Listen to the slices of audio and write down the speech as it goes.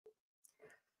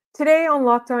Today on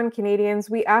Locked On Canadiens,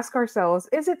 we ask ourselves,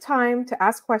 is it time to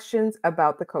ask questions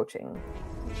about the coaching?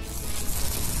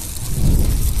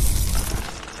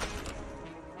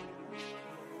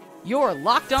 You're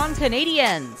Locked On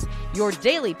Canadiens, your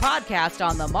daily podcast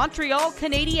on the Montreal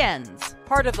Canadiens,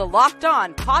 part of the Locked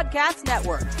On Podcast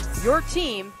Network, your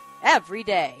team every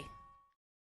day.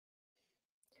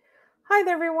 Hi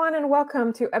there, everyone, and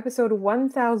welcome to episode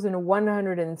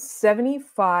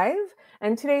 1175.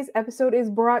 And today's episode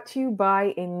is brought to you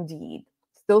by Indeed.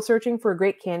 Still searching for a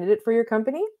great candidate for your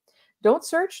company? Don't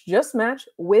search, just match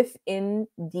with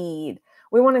Indeed.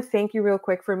 We want to thank you real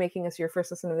quick for making us your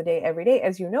first listen of the day every day.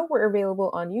 As you know, we're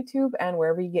available on YouTube and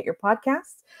wherever you get your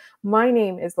podcasts. My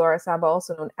name is Laura Saba,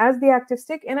 also known as The Active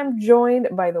Stick, and I'm joined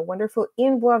by the wonderful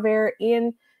Ian Boisvert.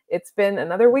 Ian, it's been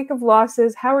another week of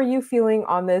losses. How are you feeling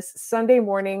on this Sunday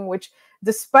morning, which,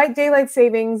 despite daylight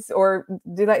savings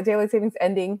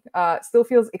ending, still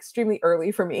feels extremely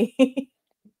early for me?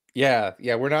 Yeah,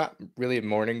 we're not really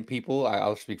morning people.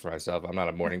 I'll speak for myself. I'm not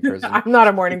a morning person. I'm not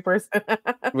a morning person.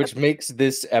 Which makes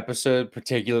this episode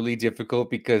particularly difficult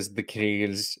because the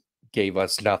Canadiens gave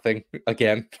us nothing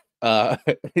again.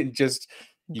 Just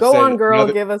Go on,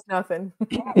 girl, give us nothing.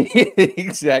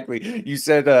 Exactly. You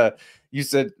said,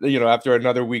 after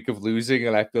another week of losing,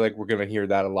 and I feel like we're going to hear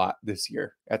that a lot this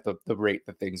year at the rate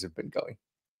that things have been going.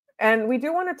 And we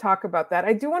do want to talk about that.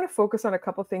 I do want to focus on a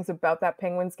couple things about that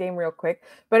Penguins game real quick.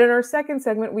 But in our second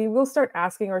segment, we will start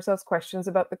asking ourselves questions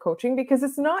about the coaching because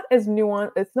it's not as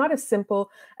nuanced. It's not as simple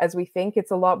as we think.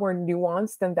 It's a lot more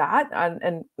nuanced than that.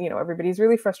 And everybody's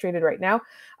really frustrated right now.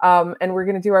 And we're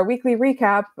going to do our weekly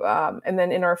recap. And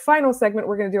then in our final segment,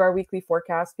 we're going to do our weekly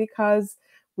forecast because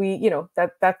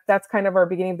that's kind of our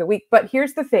beginning of the week. But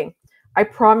here's the thing. I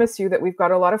promise you that we've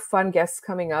got a lot of fun guests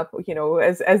coming up,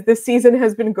 as this season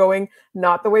has been going,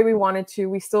 not the way we wanted to.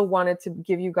 We still wanted to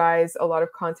give you guys a lot of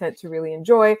content to really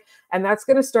enjoy. And that's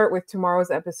going to start with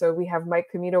tomorrow's episode. We have Mike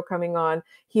Comito coming on.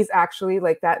 He's actually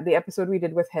the episode we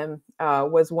did with him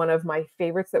was one of my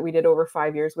favorites that we did over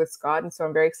 5 years with Scott. And so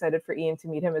I'm very excited for Ian to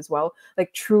meet him as well.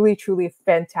 Truly, truly a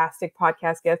fantastic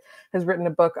podcast guest, has written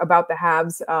a book about the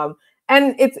Habs.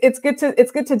 And it's good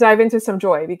to dive into some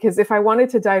joy, because if I wanted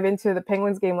to dive into the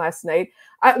Penguins game last night,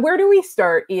 where do we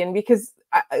start, Ian? Because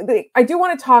I do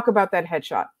want to talk about that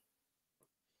headshot.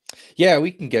 Yeah,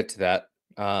 we can get to that.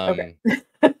 Okay.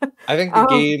 I think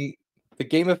the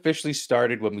game officially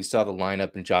started when we saw the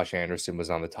lineup and Josh Anderson was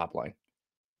on the top line.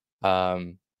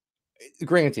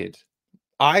 Granted,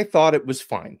 I thought it was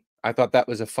fine. I thought that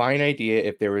was a fine idea.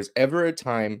 If there was ever a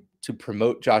time to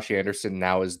promote Josh Anderson,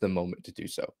 now is the moment to do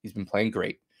so. He's been playing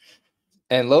great.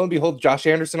 And lo and behold, Josh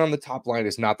Anderson on the top line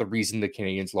is not the reason the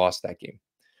Canadiens lost that game.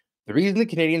 The reason the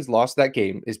Canadiens lost that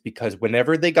game is because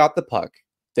whenever they got the puck,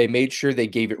 they made sure they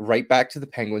gave it right back to the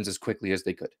Penguins as quickly as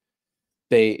they could.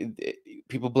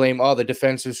 People blame, the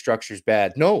defensive structure is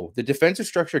bad. No, the defensive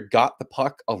structure got the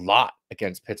puck a lot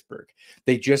against Pittsburgh.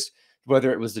 They just,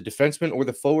 whether it was the defenseman or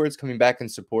the forwards coming back in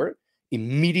support,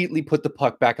 immediately put the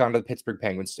puck back onto the Pittsburgh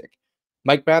Penguins stick.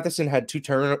 Mike Matheson had two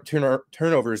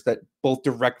turnovers that both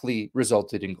directly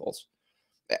resulted in goals.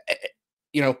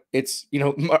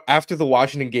 After the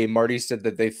Washington game, Marty said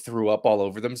that they threw up all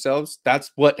over themselves.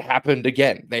 That's what happened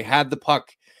again. They had the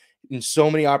puck in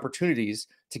so many opportunities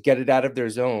to get it out of their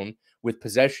zone with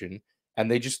possession,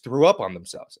 and they just threw up on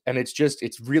themselves. And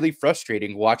it's really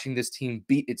frustrating watching this team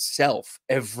beat itself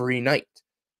every night.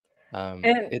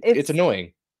 It's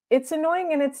annoying. It's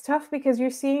annoying and it's tough because you're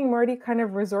seeing Marty kind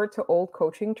of resort to old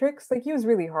coaching tricks. He was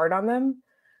really hard on them.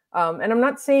 And I'm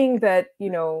not saying that,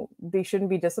 they shouldn't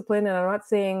be disciplined, and I'm not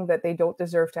saying that they don't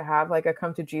deserve to have a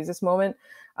come to Jesus moment.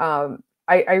 I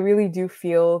really do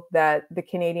feel that the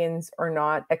Canadiens are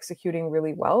not executing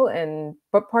really well,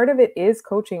 but part of it is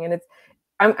coaching, and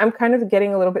I'm kind of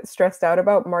getting a little bit stressed out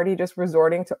about Marty just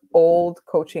resorting to old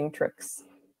coaching tricks.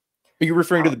 Are you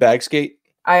referring to the bag skate?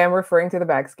 I am referring to the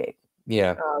bag skate.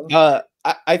 Yeah.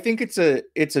 I think it's a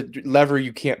lever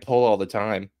you can't pull all the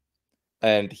time.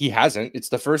 And he hasn't. It's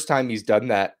the first time he's done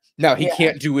that. Now he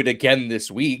can't do it again this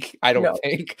week, I don't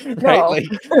think. Right?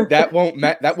 No. That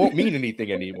won't mean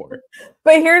anything anymore.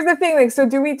 But here's the thing, so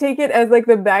do we take it as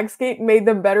the bag skate made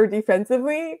them better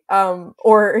defensively?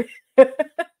 Or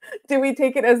do we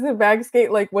take it as the bag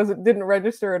skate didn't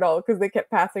register at all because they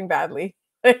kept passing badly?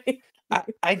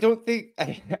 I don't think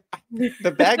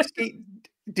the bag skate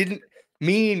didn't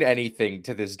mean anything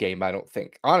to this game, I don't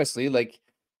think. Honestly,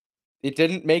 it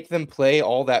didn't make them play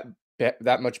all that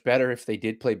much better if they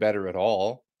did play better at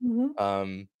all.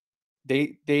 Mm-hmm.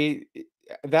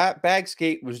 That bag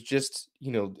skate was just,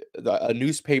 a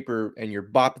newspaper and you're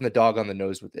bopping the dog on the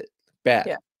nose with it. Bad.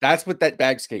 Yeah. That's what that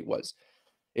bag skate was.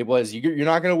 It was, you're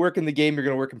not going to work in the game, you're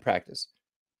going to work in practice.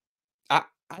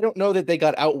 I don't know that they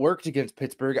got outworked against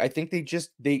Pittsburgh. I think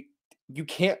you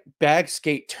can't bag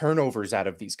skate turnovers out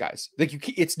of these guys. Like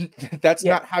that's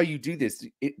not how you do this.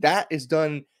 That is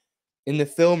done in the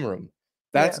film room.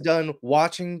 That's done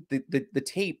watching the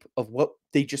tape of what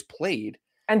they just played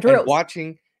and drills.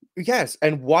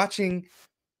 And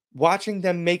watching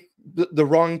them make the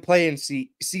wrong play and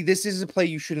see this is a play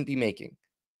you shouldn't be making.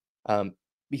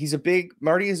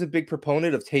 Marty is a big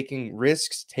proponent of taking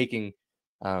risks, taking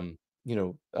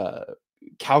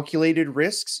calculated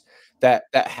risks that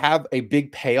have a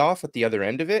big payoff at the other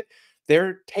end of it.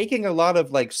 They're taking a lot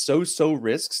of like so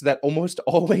risks that almost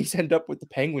always end up with the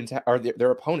Penguins or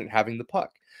their opponent having the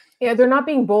puck. Yeah, they're not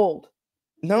being bold.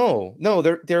 No,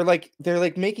 they're like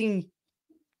making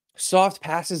soft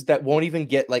passes that won't even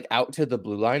get like out to the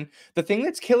blue line. The thing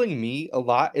that's killing me a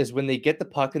lot is when they get the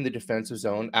puck in the defensive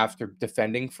zone after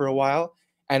defending for a while,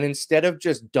 and instead of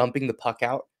just dumping the puck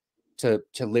out to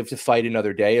live to fight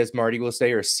another day, as Marty will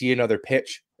say, or see another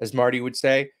pitch, as Marty would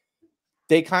say,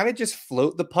 they kind of just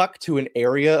float the puck to an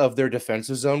area of their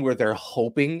defensive zone where they're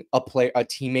hoping a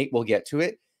teammate will get to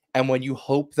it. And when you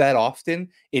hope that often,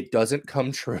 it doesn't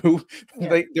come true.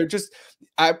 They're just.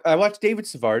 I watched David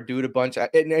Savard do it a bunch,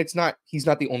 and he's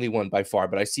not the only one by far,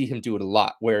 but I see him do it a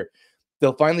lot, where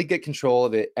they'll finally get control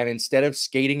of it, and instead of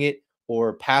skating it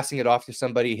or passing it off to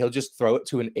somebody, he'll just throw it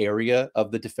to an area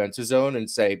of the defensive zone and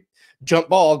say, "Jump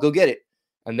ball, go get it,"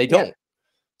 and they don't.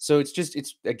 So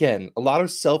it's again a lot of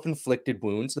self-inflicted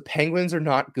wounds. The Penguins are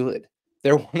not good.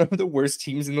 They're one of the worst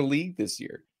teams in the league this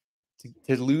year.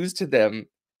 To lose to them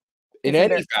in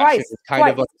any fashion is kind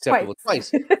of unacceptable.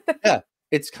 Twice. Yeah,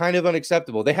 it's kind of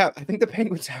unacceptable. I think the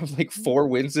Penguins have like 4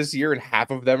 wins this year, and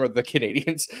half of them are the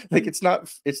Canadiens. Like it's not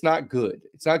good.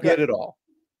 It's not good at all.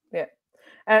 Yeah.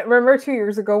 Remember 2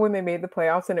 years ago when they made the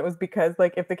playoffs, and it was because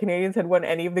like if the Canadiens had won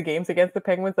any of the games against the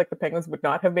Penguins, like the Penguins would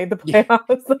not have made the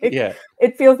playoffs.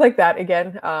 It feels like that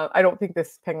again. I don't think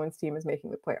this Penguins team is making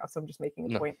the playoffs. I'm just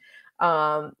making a point.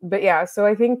 But yeah, so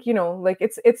I think like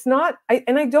it's not. I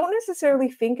don't necessarily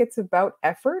think it's about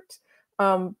effort.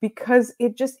 Because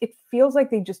it feels like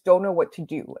they just don't know what to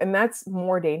do. And that's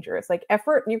more dangerous. Like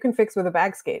effort, you can fix with a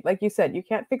bag skate. Like you said, you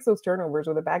can't fix those turnovers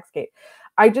with a bag skate.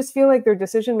 I just feel like their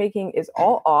decision-making is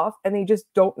all off and they just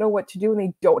don't know what to do and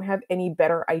they don't have any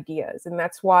better ideas. And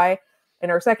that's why in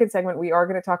our second segment, we are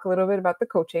going to talk a little bit about the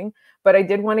coaching, but I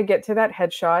did want to get to that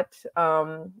headshot.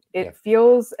 It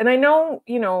feels, and I know,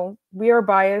 we are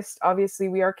biased. Obviously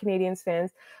we are Canadiens fans,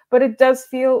 but it does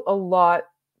feel a lot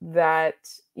that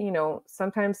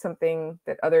sometimes something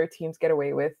that other teams get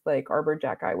away with, like Arbor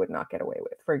Jackeye would not get away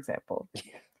with, for example.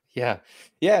 Yeah.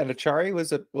 And Achari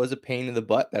was a pain in the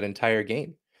butt that entire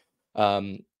game.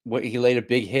 He laid a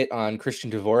big hit on Christian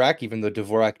Dvorak, even though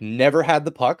Dvorak never had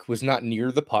the puck, was not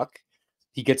near the puck.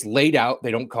 He gets laid out.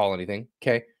 They don't call anything.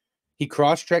 Okay. He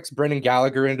cross-checks Brendan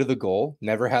Gallagher into the goal,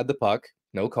 never had the puck,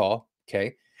 no call.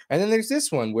 Okay. And then there's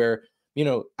this one where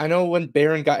I know when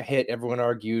Barron got hit, everyone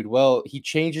argued, well, he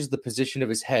changes the position of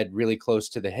his head really close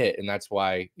to the hit, and that's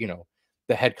why,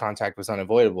 the head contact was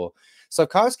unavoidable.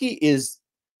 Slavkovsky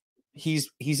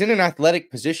he's in an athletic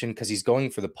position because he's going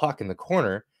for the puck in the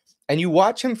corner, and you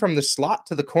watch him from the slot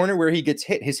to the corner where he gets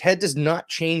hit. His head does not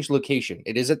change location.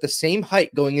 It is at the same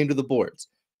height going into the boards.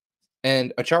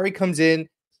 And Achari comes in,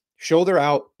 shoulder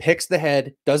out, picks the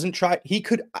head, doesn't try. He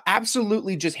could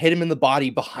absolutely just hit him in the body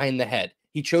behind the head.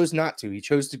 He chose not to. He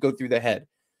chose to go through the head.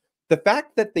 The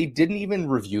fact that they didn't even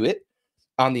review it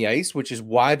on the ice, which is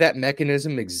why that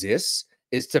mechanism exists,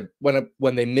 is to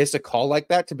when they miss a call like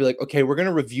that, to be like, okay, we're going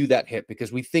to review that hit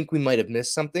because we think we might have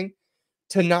missed something.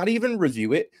 To not even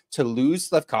review it, to lose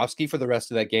Slavkovsky for the rest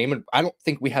of that game, and I don't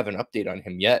think we have an update on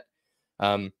him yet.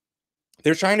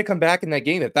 They're trying to come back in that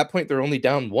game. At that point, they're only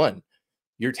down 1.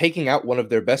 You're taking out one of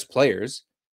their best players,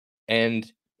 and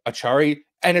Achari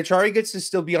gets to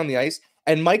still be on the ice.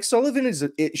 And Mike Sullivan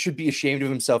should be ashamed of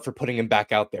himself for putting him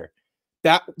back out there.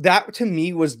 That to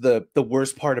me was the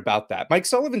worst part about that. Mike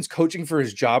Sullivan's coaching for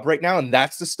his job right now, and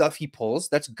that's the stuff he pulls.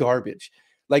 That's garbage.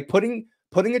 Like putting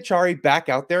Achari back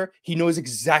out there, he knows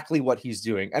exactly what he's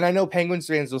doing. And I know Penguins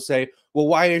fans will say, well,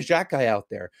 why is Jackeye out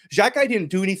there? Jackeye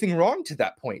didn't do anything wrong to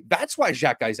that point. That's why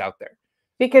Jackeye's out there.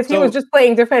 Because he was just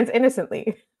playing defense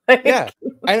innocently. Yeah,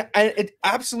 and it's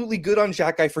absolutely good on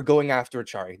Jackeye for going after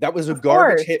Achari. That was a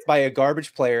garbage hit by a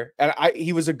garbage player, and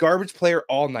he was a garbage player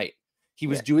all night. He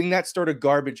was doing that sort of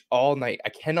garbage all night. I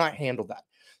cannot handle that.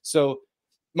 So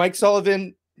Mike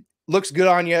Sullivan, looks good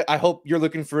on you. I hope you're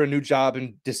looking for a new job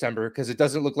in December, because it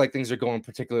doesn't look like things are going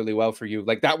particularly well for you.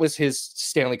 Like that was his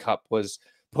Stanley Cup, was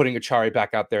putting Achari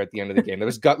back out there at the end of the game. That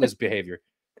was gutless behavior.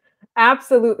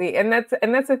 Absolutely. And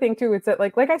that's the thing too. It's that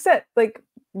like I said, like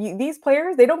these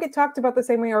players, they don't get talked about the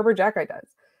same way Arbor Jacki does,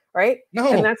 right? And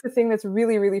No, that's the thing that's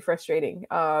really, really frustrating.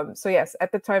 So yes,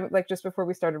 at the time, like just before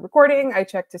we started recording, I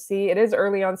checked to see. It is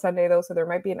early on Sunday though, so there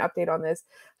might be an update on this.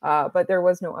 But there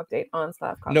was no update on no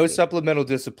Slavkovsky. supplemental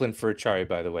discipline for Achari,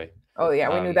 by the way. Oh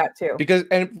yeah, we knew that too. Because,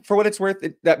 and for what it's worth,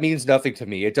 that means nothing to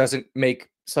me. It doesn't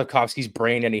make Slavkovsky's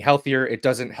brain any healthier. It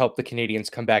doesn't help the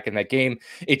Canadiens come back in that game.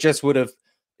 It just would have,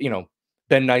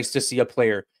 been nice to see a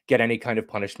player get any kind of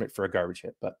punishment for a garbage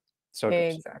hit. But so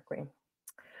exactly.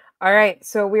 All right,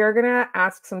 so we are going to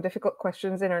ask some difficult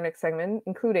questions in our next segment,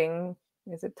 including,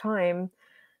 is it time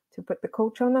to put the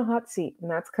coach on the hot seat? And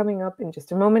that's coming up in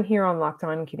just a moment here on Locked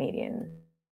On Canadiens.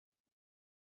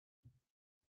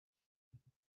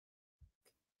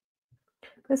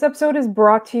 This episode is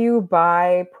brought to you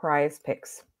by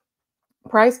PrizePicks.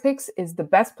 PrizePicks is the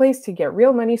best place to get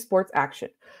real money sports action.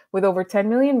 With over 10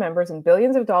 million members and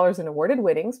billions of dollars in awarded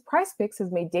winnings, PrizePicks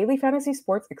has made daily fantasy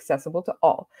sports accessible to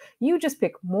all. You just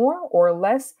pick more or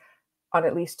less on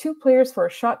at least 2 players for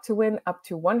a shot to win up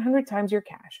to 100 times your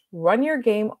cash. Run your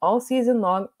game all season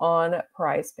long on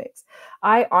PrizePicks.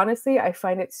 I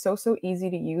find it so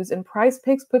easy to use, and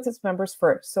PrizePicks puts its members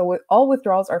first. So all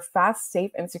withdrawals are fast,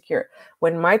 safe, and secure.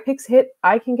 When my picks hit,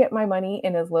 I can get my money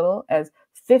in as little as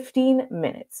 15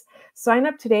 minutes. Sign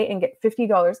up today and get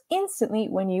 $50 instantly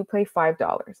when you play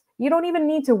 $5. You don't even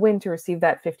need to win to receive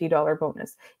that $50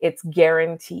 bonus. It's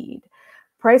guaranteed.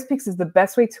 PrizePicks is the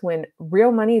best way to win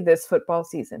real money this football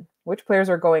season. Which players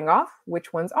are going off?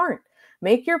 Which ones aren't?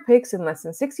 Make your picks in less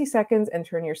than 60 seconds and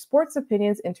turn your sports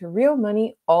opinions into real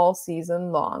money all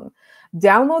season long.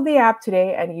 Download the app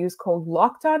today and use code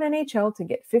LOCKEDONNHL to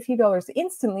get $50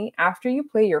 instantly after you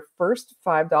play your first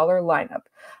 $5 lineup.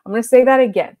 I'm going to say that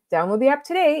again. Download the app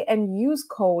today and use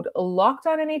code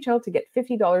LOCKEDONNHL to get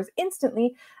 $50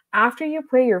 instantly after you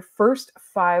play your first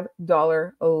 $5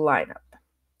 lineup.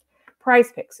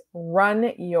 PrizePicks,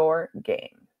 run your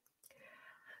game.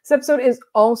 This episode is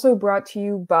also brought to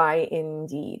you by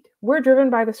Indeed. We're driven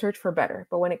by the search for better,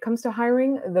 but when it comes to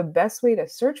hiring, the best way to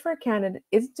search for a candidate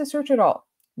is to search at all.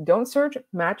 Don't search,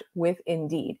 match with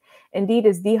Indeed. Indeed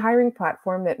is the hiring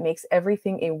platform that makes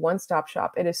everything a one-stop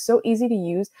shop. It is so easy to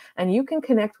use, and you can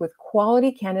connect with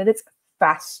quality candidates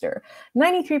faster.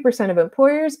 93% of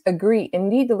employers agree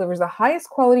Indeed delivers the highest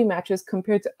quality matches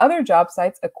compared to other job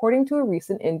sites, according to a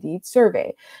recent Indeed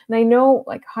survey. And I know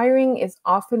hiring is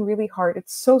often really hard.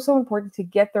 It's so important to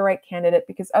get the right candidate,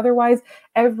 because otherwise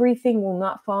everything will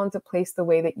not fall into place the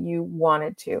way that you want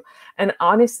it to. And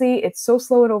honestly, it's so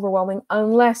slow and overwhelming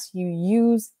unless you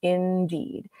use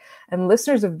Indeed. And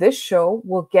listeners of this show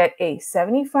will get a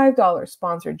 $75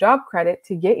 sponsored job credit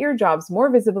to get your jobs more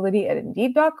visibility at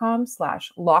Indeed.com/lockedon.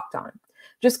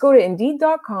 Just go to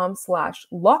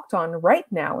Indeed.com/lockedon right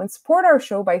now and support our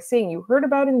show by saying you heard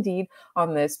about Indeed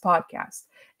on this podcast.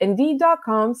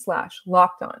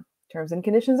 Indeed.com/lockedon. Terms and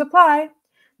conditions apply.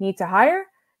 Need to hire?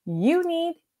 You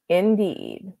need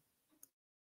Indeed.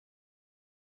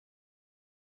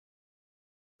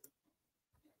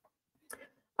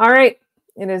 All right.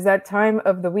 It is that time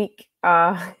of the week.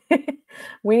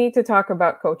 We need to talk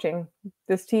about coaching.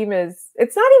 This team it's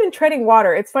not even treading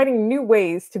water. It's finding new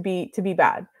ways to be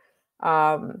bad.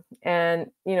 And,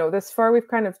 this far we've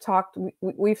kind of talked,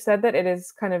 we've said that it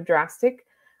is kind of drastic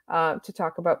to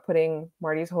talk about putting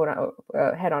Marty's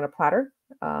head on a platter.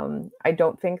 I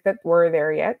don't think that we're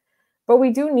there yet, but we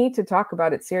do need to talk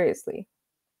about it seriously.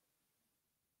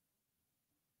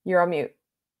 You're on mute.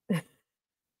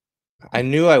 I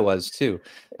knew I was too.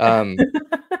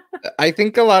 I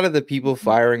think a lot of the people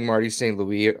firing Marty St.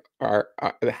 Louis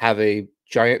have a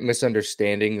giant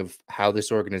misunderstanding of how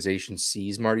this organization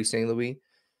sees Marty St. Louis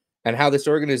and how this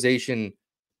organization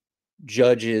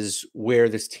judges where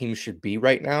this team should be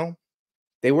right now.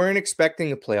 They weren't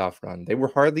expecting a playoff run. They were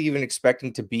hardly even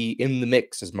expecting to be in the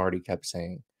mix, as Marty kept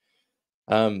saying.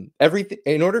 Everything,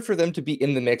 in order for them to be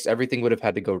in the mix, everything would have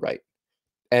had to go right.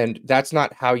 And that's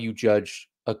not how you judge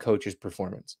a coach's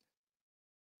performance.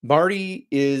 Marty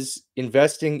is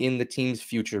investing in the team's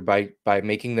future by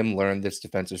making them learn this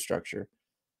defensive structure.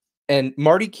 And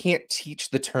Marty can't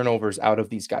teach the turnovers out of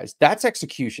these guys. That's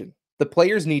execution. The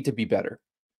players need to be better.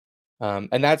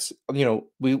 And that's,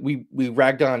 we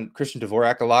ragged on Christian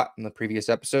Dvorak a lot in the previous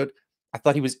episode. I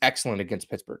thought he was excellent against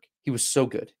Pittsburgh. He was so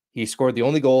good. He scored the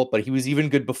only goal, but he was even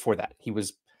good before that. He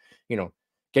was,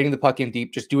 getting the puck in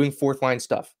deep, just doing fourth line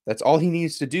stuff. That's all he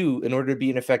needs to do in order to be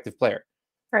an effective player.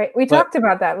 Right. We talked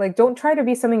about that. Don't try to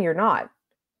be something you're not.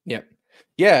 Yeah.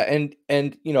 Yeah. And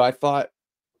I thought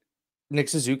Nick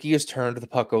Suzuki has turned the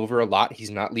puck over a lot. He's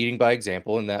not leading by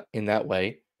example in that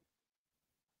way.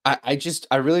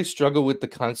 I really struggle with the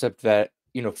concept that,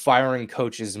 firing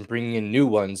coaches and bringing in new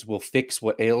ones will fix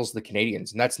what ails the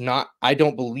Canadians. And I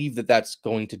don't believe that that's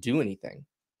going to do anything.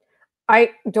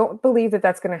 I don't believe that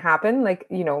that's going to happen. Like,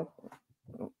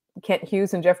 Kent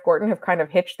Hughes and Jeff Gorton have kind of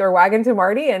hitched their wagon to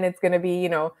Marty, and it's going to be,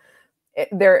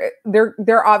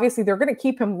 they're obviously they're going to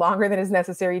keep him longer than is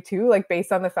necessary too, like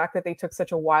based on the fact that they took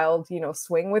such a wild,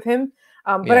 swing with him.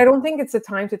 But I don't think it's the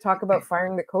time to talk about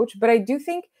firing the coach. But I do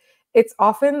think it's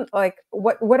often like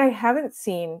what I haven't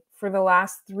seen for the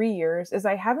last 3 years is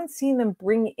I haven't seen them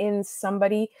bring in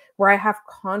somebody where I have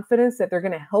confidence that they're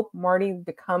going to help Marty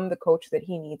become the coach that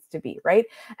he needs to be, right?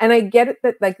 And I get it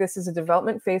that like this is a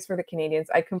development phase for the Canadians.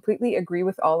 I completely agree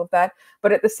with all of that,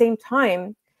 but at the same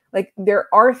time, like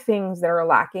there are things that are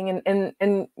lacking,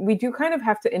 and we do kind of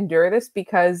have to endure this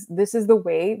because this is the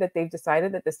way that they've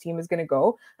decided that this team is going to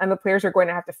go, and the players are going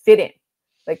to have to fit in.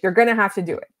 Like they're going to have to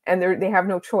do it, and they have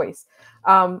no choice.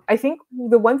 I think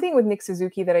the one thing with Nick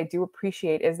Suzuki that I do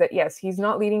appreciate is that yes, he's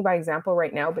not leading by example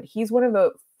right now, but he's one of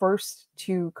the first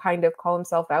to kind of call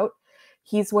himself out.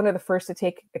 He's one of the first to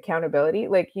take accountability.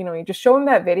 Like, you just show him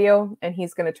that video and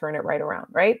he's going to turn it right around,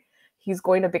 right? He's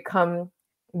going to become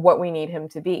what we need him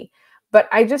to be. But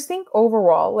I just think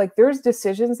overall, like there's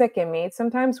decisions that get made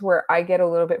sometimes where I get a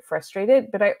little bit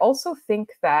frustrated, but I also think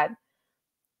that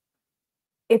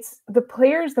it's the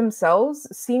players themselves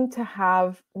seem to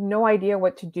have no idea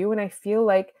what to do. And I feel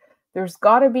like there's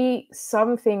got to be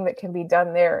something that can be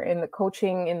done there in the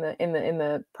coaching, in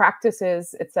the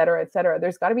practices, et cetera, et cetera.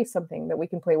 There's got to be something that we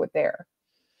can play with there.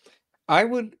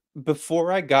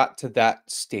 Before I got to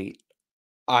that state,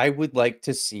 I would like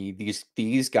to see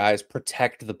these guys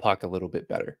protect the puck a little bit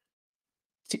better.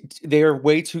 They are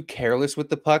way too careless with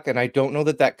the puck, and I don't know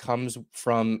that that comes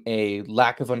from a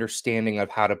lack of understanding of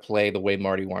how to play the way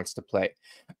Marty wants to play.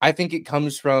 I think it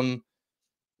comes from,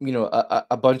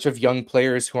 a bunch of young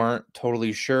players who aren't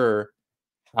totally sure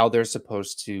how they're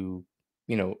supposed to,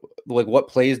 like what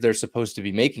plays they're supposed to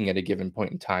be making at a given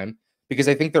point in time, because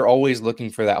I think they're always looking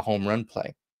for that home run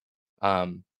play.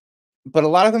 But a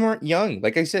lot of them aren't young.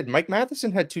 Like I said, Mike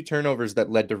Matheson had 2 turnovers that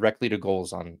led directly to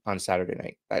goals on Saturday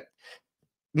night.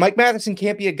 Mike Matheson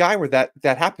can't be a guy where that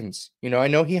happens. I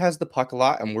know he has the puck a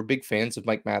lot, and we're big fans of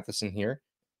Mike Matheson here.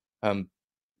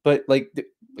 But like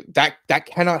that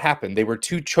cannot happen. They were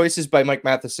 2 choices by Mike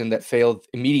Matheson that failed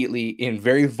immediately in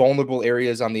very vulnerable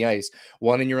areas on the ice.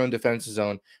 One in your own defensive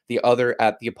zone, the other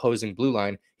at the opposing blue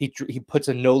line. He puts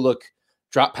a no-look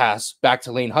drop pass back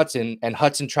to Lane Hudson, and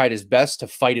Hudson tried his best to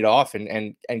fight it off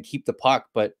and keep the puck,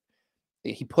 but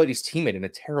he put his teammate in a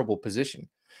terrible position.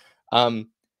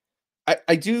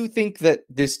 I do think that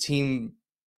this team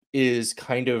is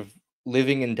kind of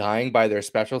living and dying by their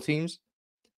special teams.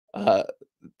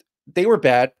 They were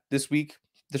bad this week.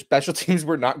 The special teams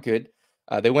were not good.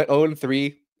 They went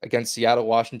 0-3 against Seattle,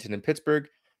 Washington, and Pittsburgh.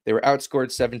 They were outscored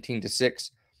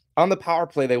 17-6. On the power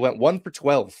play, they went 1 for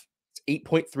 12. It's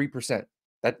 8.3%.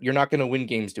 That you're not going to win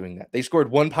games doing that. They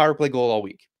scored 1 power play goal all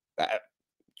week.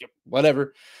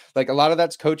 Whatever. Like a lot of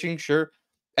that's coaching, sure.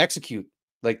 Execute.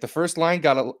 Like the first line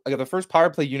the first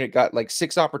power play unit got like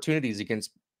 6 opportunities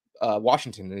against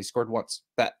Washington, and they scored once.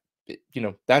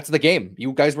 That's the game.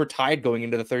 You guys were tied going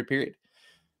into the third period.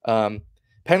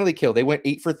 Penalty kill, they went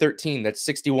 8 for 13. That's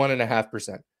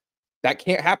 61.5%. That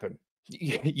can't happen.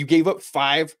 You gave up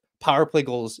 5 power play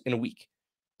goals in a week.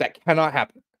 That cannot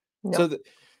happen. No. So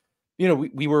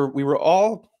we were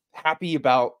all happy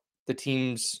about the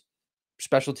team's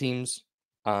special teams.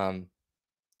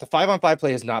 The 5-on-5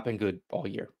 play has not been good all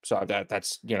year. So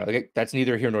that's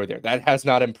neither here nor there. That has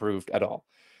not improved at all.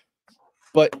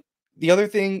 But the other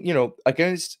thing,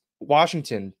 against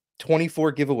Washington,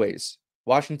 24 giveaways.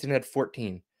 Washington had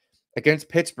 14. Against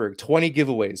Pittsburgh, 20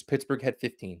 giveaways. Pittsburgh had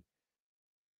 15.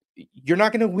 You're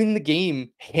not going to win the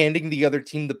game handing the other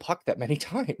team the puck that many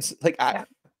times.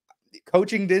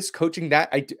 Coaching this, coaching that,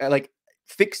 I like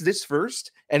fix this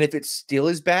first. And if it still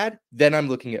is bad, then I'm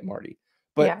looking at Marty.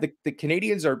 But the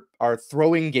Canadians are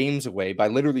throwing games away by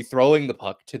literally throwing the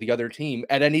puck to the other team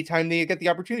at any time they get the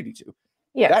opportunity to.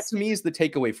 Yes. That to me is the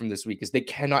takeaway from this week is they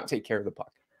cannot take care of the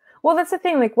puck. Well, that's the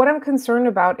thing. Like what I'm concerned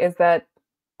about is that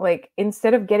like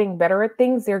instead of getting better at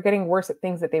things, they're getting worse at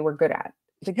things that they were good at.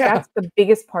 Like that's the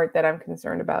biggest part that I'm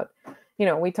concerned about.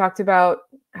 We talked about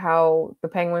how the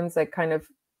Penguins like kind of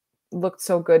looked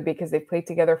so good because they played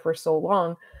together for so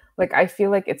long. Like, I feel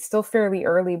like it's still fairly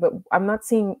early, but I'm not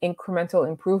seeing incremental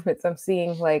improvements. I'm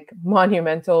seeing like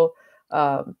monumental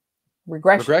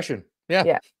regression.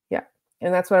 Yeah.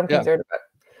 And that's what I'm concerned about.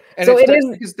 And so it is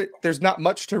because there's not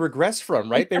much to regress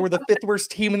from, right? They were the 5th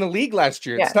worst team in the league last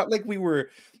year. It's not like we were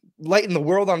lighting the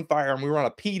world on fire and we were on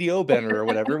a PDO banner or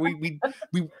whatever. We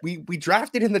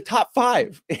drafted in the top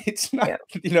 5. It's not,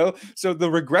 so the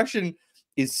regression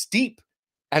is steep,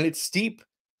 and it's steep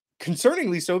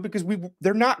concerningly so because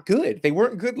they're not good. They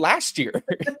weren't good last year.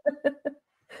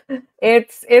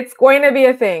 It's going to be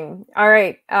a thing. All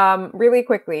right. Really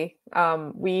quickly,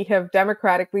 we have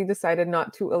democratically decided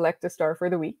not to elect a star for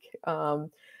the week.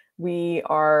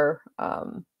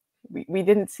 We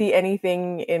didn't see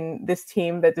anything in this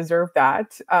team that deserved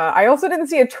that. I also didn't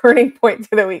see a turning point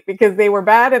to the week because they were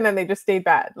bad and then they just stayed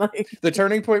bad. Like, the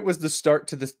turning point was the start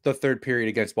to the third period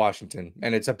against Washington,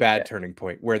 and it's a bad turning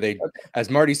point where they, as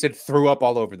Marty said, threw up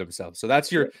all over themselves. So that's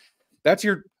your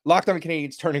Locked On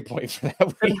Canadiens turning point for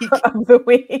that week. Of the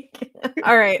week.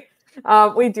 All right.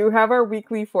 We do have our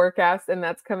weekly forecast, and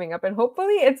that's coming up. And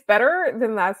hopefully it's better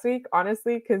than last week,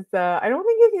 honestly, because I don't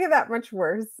think it can get that much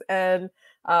worse. And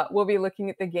we'll be looking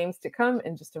at the games to come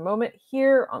in just a moment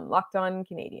here on Locked On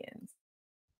Canadiens.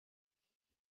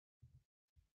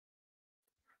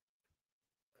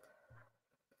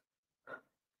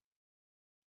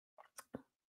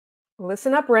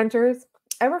 Listen up, renters.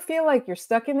 Ever feel like you're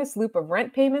stuck in this loop of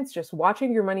rent payments, just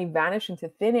watching your money vanish into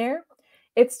thin air?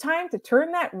 It's time to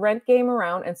turn that rent game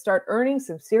around and start earning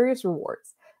some serious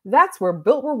rewards. That's where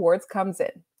Built Rewards comes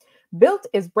in. Built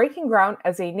is breaking ground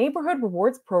as a neighborhood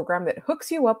rewards program that hooks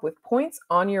you up with points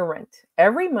on your rent.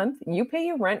 Every month, you pay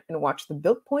your rent and watch the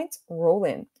Built points roll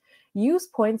in. Use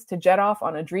points to jet off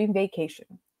on a dream vacation.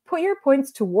 Put your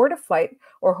points toward a flight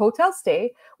or hotel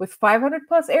stay with 500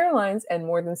 plus airlines and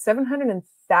more than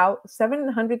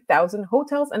 700,000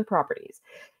 hotels and properties.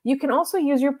 You can also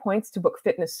use your points to book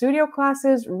fitness studio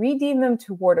classes, redeem them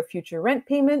toward a future rent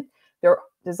payment. They're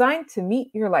designed to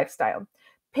meet your lifestyle.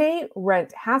 Pay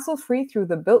rent hassle-free through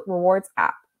the Built Rewards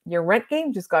app. Your rent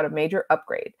game just got a major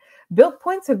upgrade. Built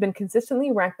points have been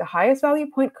consistently ranked the highest value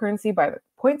point currency by the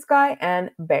Points Guy and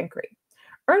Bankrate.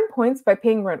 Earn points by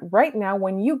paying rent right now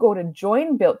when you go to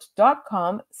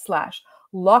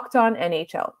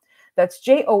joinbuilt.com/LockedOnNHL. That's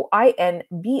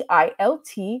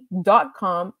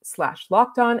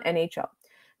joinbilt.com/LockedOnNHL.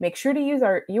 Make sure to use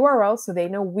our URL so they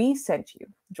know we sent you.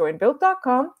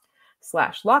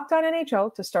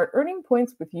 Joinbuilt.com/LockedOnNHL to start earning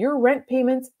points with your rent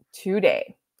payments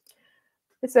today.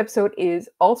 This episode is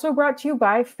also brought to you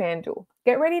by FanDuel.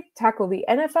 Get ready to tackle the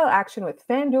NFL action with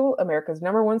FanDuel, America's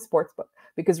 #1 sportsbook.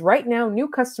 Because right now, new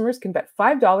customers can bet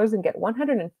 $5 and get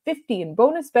 $150 in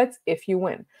bonus bets if you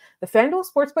win. The FanDuel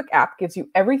Sportsbook app gives you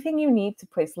everything you need to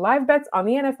place live bets on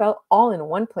the NFL all in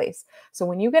one place. So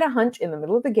when you get a hunch in the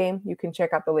middle of the game, you can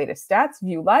check out the latest stats,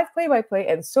 view live play-by-play,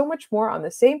 and so much more on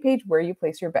the same page where you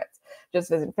place your bets. Just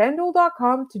visit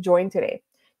FanDuel.com to join today.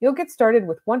 You'll get started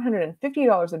with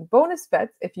 $150 in bonus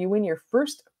bets if you win your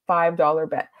first $5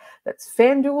 bet. That's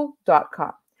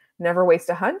FanDuel.com. Never waste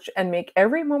a hunch and make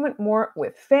every moment more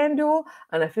with FanDuel,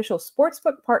 an official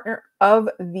sportsbook partner of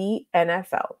the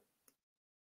NFL.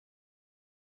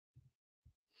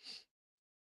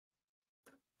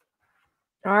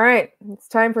 All right, it's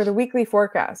time for the weekly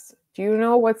forecast. Do you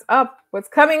know what's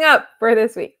coming up for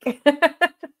this week?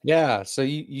 Yeah, so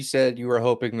you said you were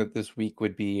hoping that this week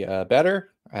would be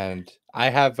better, and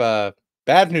I have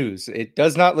bad news. It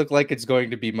does not look like it's going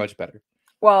to be much better.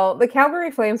 Well, the Calgary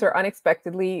Flames are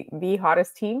unexpectedly the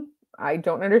hottest team. I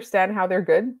don't understand how they're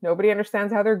good. Nobody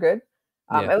understands how they're good.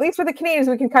 At least for the Canadiens,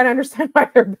 we can kind of understand why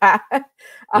they're bad.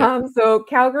 So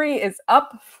Calgary is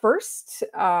up first,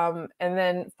 and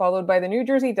then followed by the New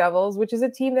Jersey Devils, which is a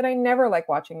team that I never like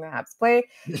watching the Habs play.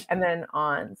 And then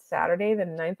on Saturday, the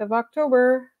 9th of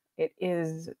October, it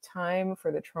is time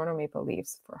for the Toronto Maple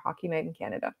Leafs for Hockey Night in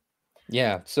Canada.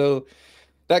 Yeah, so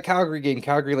that Calgary game,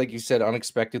 like you said,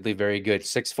 unexpectedly very good.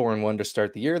 6-4-1 to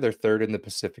start the year. They're third in the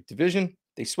Pacific Division.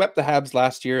 They swept the Habs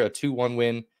last year, a 2-1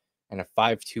 win and a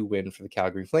 5-2 win for the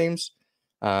Calgary Flames.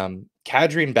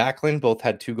 Kadri and Backlund both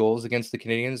had 2 goals against the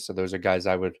Canadiens, so those are guys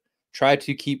I would try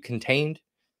to keep contained,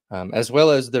 as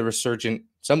well as the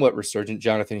somewhat resurgent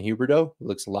Jonathan Huberdeau, who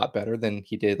looks a lot better than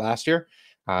he did last year.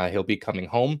 He'll be coming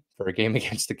home for a game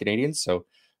against the Canadiens, so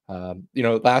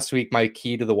last week, my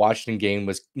key to the Washington game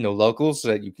was locals, so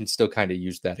that you can still kind of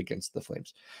use that against the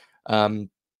Flames. The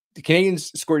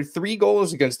Canadiens scored 3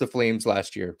 goals against the Flames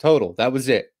last year total. That was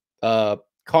it.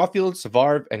 Caulfield,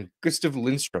 Savard, and Gustav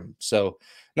Lindstrom. So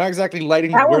not exactly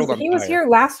lighting the world on fire. He was here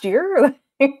last year.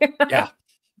 Yeah,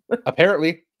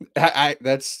 apparently.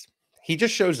 He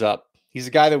just shows up. He's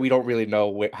a guy that we don't really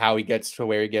know how he gets to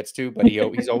where he gets to, but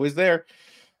he's always there.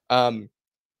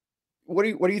 What are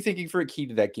you thinking for a key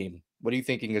to that game? What are you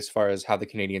thinking as far as how the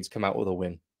Canadiens come out with a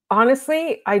win?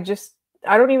 Honestly, I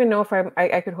don't even know if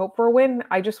I could hope for a win.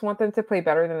 I just want them to play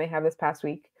better than they have this past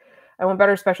week. I want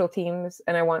better special teams,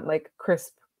 and I want like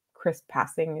crisp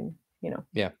passing, and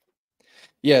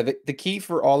Yeah, the key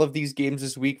for all of these games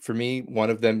this week, for me, one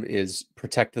of them is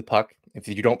protect the puck. If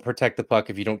you don't protect the puck,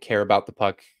 if you don't care about the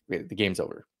puck, the game's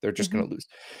over. They're just going to lose.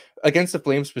 Against the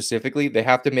Flames specifically, they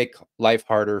have to make life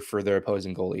harder for their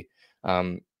opposing goalie.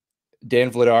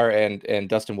 Dan Vladar and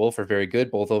Dustin Wolf are very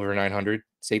good, both over 900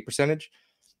 save percentage.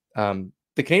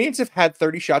 The Canadiens have had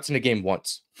 30 shots in a game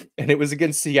once, and it was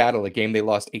against Seattle, a game they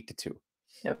lost 8-2.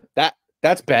 Yep.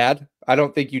 That's bad. I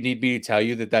don't think you need me to tell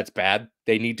you that that's bad.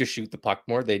 They need to shoot the puck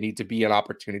more. They need to be in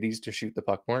opportunities to shoot the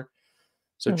puck more.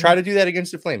 So try to do that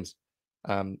against the Flames.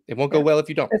 It won't go well if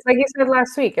you don't. It's like you said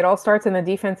last week. It all starts in the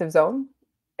defensive zone,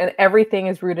 and everything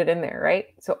is rooted in there, right?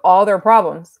 So all their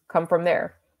problems come from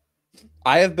there.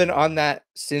 I have been on that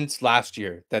since last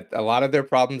year, that a lot of their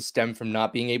problems stem from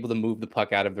not being able to move the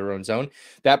puck out of their own zone.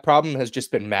 That problem has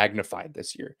just been magnified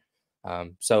this year.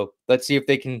 So let's see if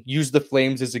they can use the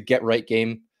Flames as a get-right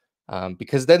game,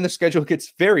 because then the schedule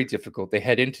gets very difficult. They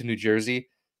head into New Jersey.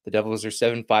 The Devils are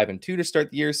 7-5-2 to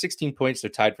start the year, 16 points. They're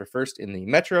tied for first in the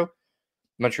Metro.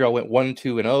 Montreal went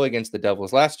 1-2-0 against the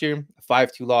Devils last year, a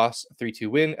 5-2 loss, a 3-2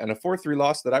 win, and a 4-3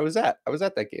 loss that I was at. I was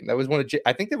at that game. That was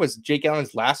I think that was Jake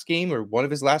Allen's last game, or one of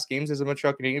his last games as a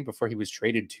Montreal Canadian before he was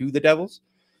traded to the Devils.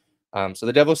 So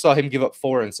the Devils saw him give up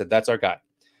 4 and said, that's our guy.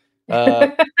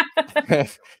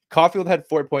 Caulfield had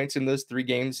 4 points in those 3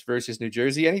 games versus New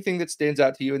Jersey. Anything that stands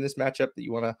out to you in this matchup that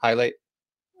you want to highlight?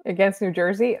 Against New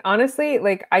Jersey? Honestly,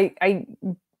 like I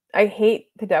hate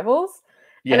the Devils.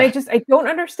 Yeah. And I don't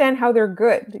understand how they're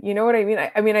good. You know what I mean?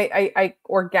 I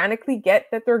organically get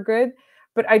that they're good,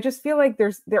 but I just feel like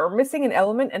they're missing an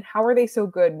element. And how are they so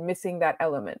good missing that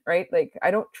element, right? Like, I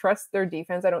don't trust their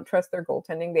defense. I don't trust their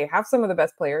goaltending. They have some of the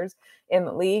best players in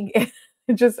the league.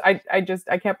 I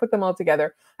can't put them all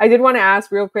together. I did want to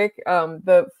ask real quick,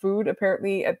 the food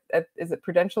apparently at is it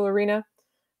Prudential Arena?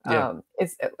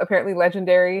 It's apparently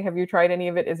legendary. Have you tried any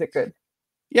of it? Is it good?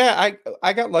 Yeah,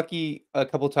 I got lucky a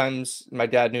couple times. My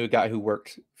dad knew a guy who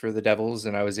worked for the Devils,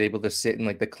 and I was able to sit in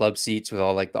like the club seats with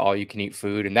all like the all-you-can-eat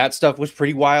food, and that stuff was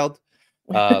pretty wild.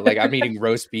 Like, I'm eating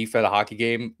roast beef at a hockey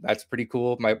game. That's pretty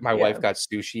cool. My wife got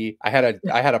sushi. I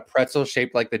had a pretzel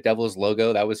shaped like the Devils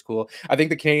logo. That was cool. I think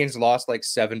the Canadiens lost like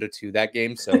 7-2 that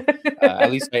game, so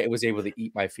at least I was able to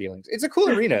eat my feelings. It's a cool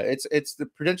arena. It's the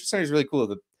Prudential Center is really cool.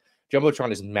 The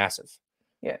Jumbotron is massive.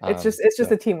 Yeah, it's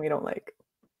just a team we don't like.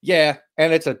 Yeah,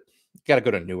 and you got to go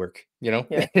to Newark, you know?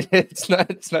 Yeah. It's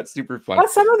not super fun. Well,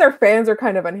 some of their fans are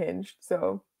kind of unhinged,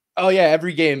 so. Oh yeah,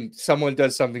 every game someone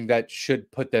does something that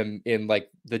should put them in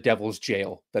like the Devil's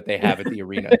jail that they have at the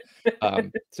arena.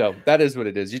 So that is what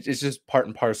it is. It's just part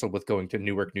and parcel with going to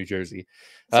Newark, New Jersey.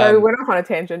 Sorry, we went off on a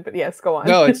tangent, but yes, go on.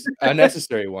 No, it's a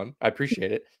necessary one. I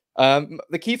appreciate it.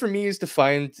 The key for me is to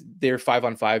find their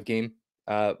 5-on-5 game.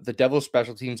 The Devils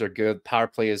special teams are good. Power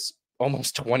play is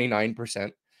almost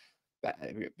 29%.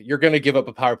 You're going to give up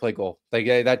a power play goal. Like,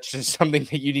 that's just something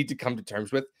that you need to come to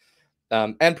terms with.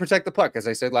 And protect the puck. As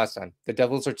I said last time, the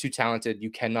Devils are too talented.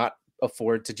 You cannot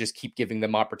afford to just keep giving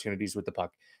them opportunities with the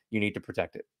puck. You need to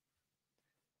protect it.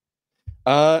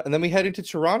 And then we head into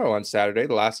Toronto on Saturday,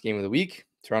 the last game of the week.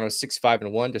 Toronto's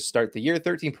 6-5-1 to start the year,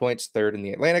 13 points, third in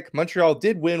the Atlantic. Montreal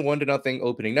did win 1-0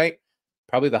 opening night.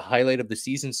 Probably the highlight of the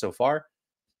season so far.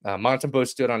 Montembeault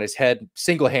stood on his head,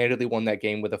 single-handedly won that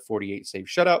game with a 48-save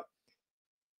shutout.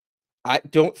 I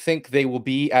don't think they will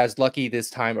be as lucky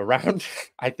this time around.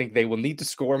 I think they will need to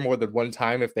score more than one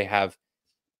time if they have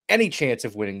any chance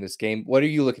of winning this game. What are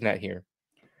you looking at here?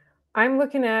 I'm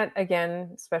looking at,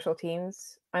 again, special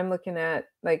teams. I'm looking at,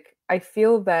 like, I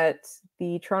feel that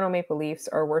the Toronto Maple Leafs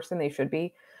are worse than they should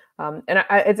be. And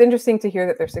it's interesting to hear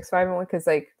that they're 6-5-1 because,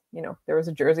 like, you know, there was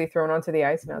a jersey thrown onto the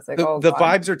ice and I was like, the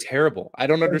vibes are terrible. I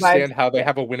don't understand how they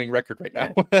have a winning record right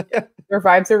now. Their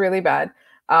vibes are really bad.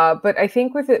 But I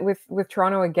think with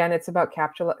Toronto, again, it's about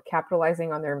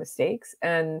capitalizing on their mistakes.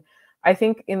 And I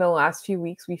think in the last few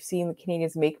weeks, we've seen the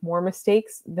Canadiens make more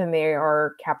mistakes than they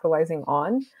are capitalizing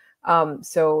on.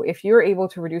 So if you're able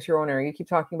to reduce your own error, you keep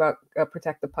talking about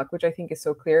protect the puck, which I think is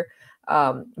so clear.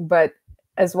 But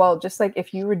as well, just like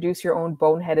if you reduce your own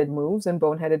boneheaded moves and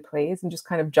boneheaded plays and just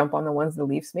kind of jump on the ones the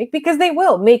Leafs make, because they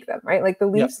will make them, right? Like the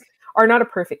Leafs are not a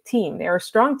perfect team. They are a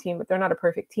strong team, but they're not a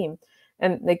perfect team.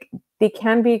 And like they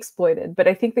can be exploited. But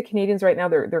I think the Canadiens right now,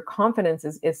 their confidence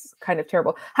is kind of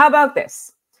terrible. How about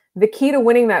this? The key to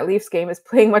winning that Leafs game is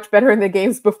playing much better in the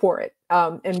games before it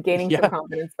and gaining some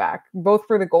confidence back, both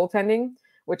for the goaltending,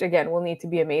 which again will need to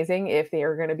be amazing if they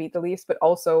are going to beat the Leafs, but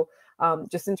also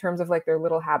just in terms of like their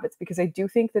little habits, because I do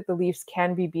think that the Leafs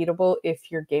can be beatable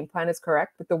if your game plan is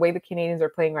correct. But the way the Canadiens are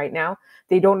playing right now,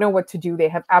 they don't know what to do. They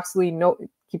have absolutely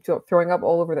keep throwing up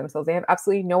all over themselves. They have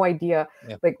absolutely no idea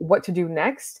like what to do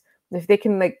next. If they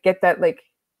can like get that, like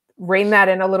rein that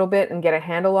in a little bit and get a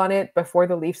handle on it before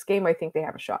the Leafs game, I think they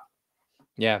have a shot.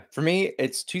 Yeah, for me,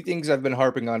 it's two things I've been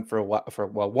harping on for a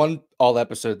while. One all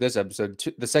episode, this episode.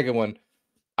 Two, the second one,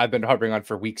 I've been harping on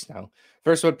for weeks now.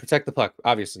 First one, protect the puck.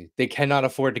 Obviously, they cannot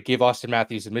afford to give Austin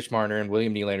Matthews and Mitch Marner and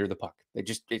William Nylander the puck.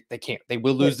 They can't. They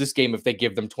will lose this game if they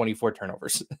give them 24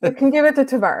 turnovers. They can give it to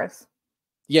Tavares.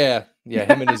 Yeah,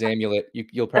 him and his amulet.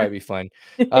 You'll probably be fine.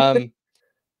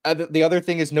 The other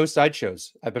thing is no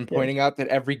sideshows. I've been pointing out that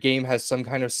every game has some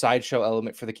kind of sideshow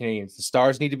element for the Canadiens. The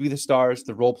stars need to be the stars.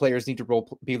 The role players need to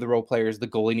be the role players. The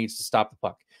goalie needs to stop the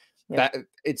puck. That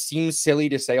it seems silly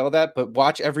to say all that, but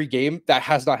watch every game. That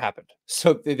has not happened.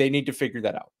 So they need to figure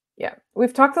that out. Yeah.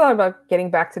 We've talked a lot about getting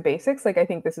back to basics. Like, I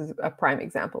think this is a prime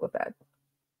example of that.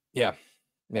 Yeah.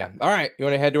 All right. You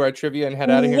want to head to our trivia and head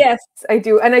out of here? Yes, I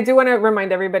do. And I do want to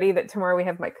remind everybody that tomorrow we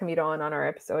have Mike Comito on our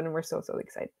episode, and we're so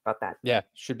excited about that. Yeah,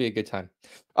 should be a good time.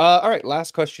 All right.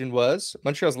 Last question was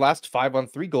Montreal's last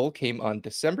 5-on-3 goal came on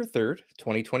December 3rd,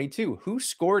 2022. Who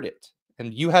scored it?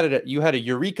 And you had a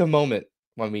eureka moment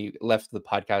when we left the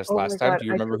podcast last time. Do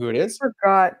you remember who it is? I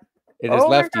forgot. It has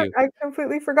left you. I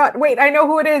completely forgot. Wait, I know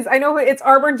who it is. It's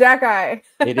Arbor Xhekaj.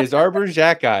 It is Arbor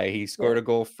Xhekaj. He scored a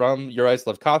goal from Juraj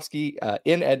Slafkovsky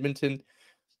in Edmonton.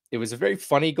 It was a very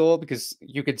funny goal because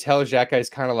you could tell Xhekaj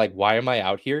is kind of like, why am I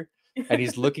out here? And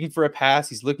he's looking for a pass.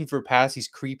 He's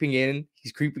creeping in.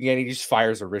 He just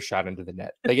fires a wrist shot into the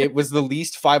net. Like, it was the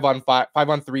least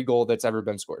 5-on-3 goal that's ever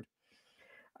been scored.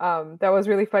 That was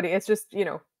really funny. It's just,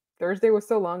 Thursday was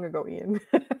so long ago, Ian.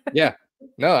 Yeah.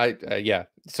 No,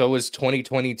 So was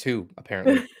 2022,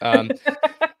 apparently. All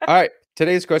right.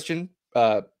 Today's question,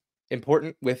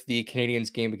 important with the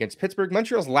Canadiens game against Pittsburgh.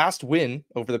 Montreal's last win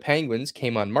over the Penguins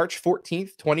came on March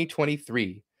 14th,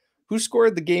 2023. Who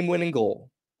scored the game-winning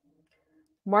goal?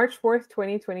 March 4th,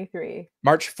 2023.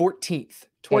 March 14th,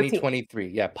 2023.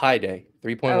 14th. Yeah, Pi Day,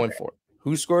 3.14. Okay.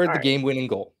 Who scored the game-winning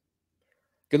goal?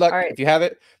 Good luck. If you have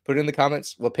it, put it in the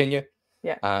comments. We'll pin you.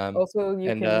 Yeah. Also, you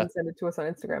can send it to us on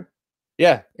Instagram.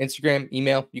 Yeah, Instagram,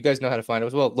 email. You guys know how to find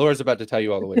us. Well, Laura's about to tell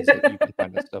you all the ways that you can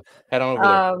find us. So head on over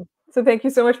there. So thank you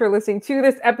so much for listening to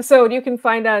this episode. You can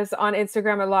find us on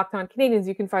Instagram at Locked On Canadiens.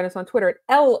 You can find us on Twitter at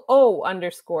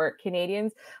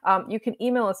LO_Canadiens. You can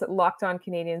email us at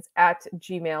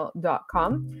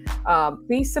lockedoncanadiens@gmail.com.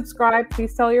 Please subscribe.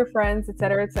 Please tell your friends,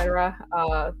 etc.,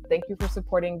 etc. Thank you for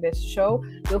supporting this show.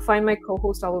 You'll find my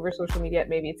co-host all over social media at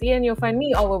Maybe It's Ian. You'll find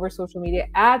me all over social media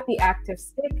at The Active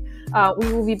Stick.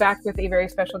 We will be back with a very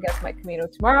special guest, Mike Comito,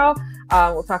 tomorrow.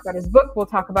 We'll talk about his book. We'll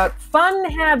talk about fun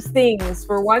Habs things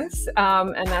for once.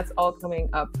 And that's all coming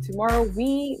up tomorrow.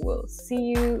 We will see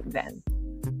you then.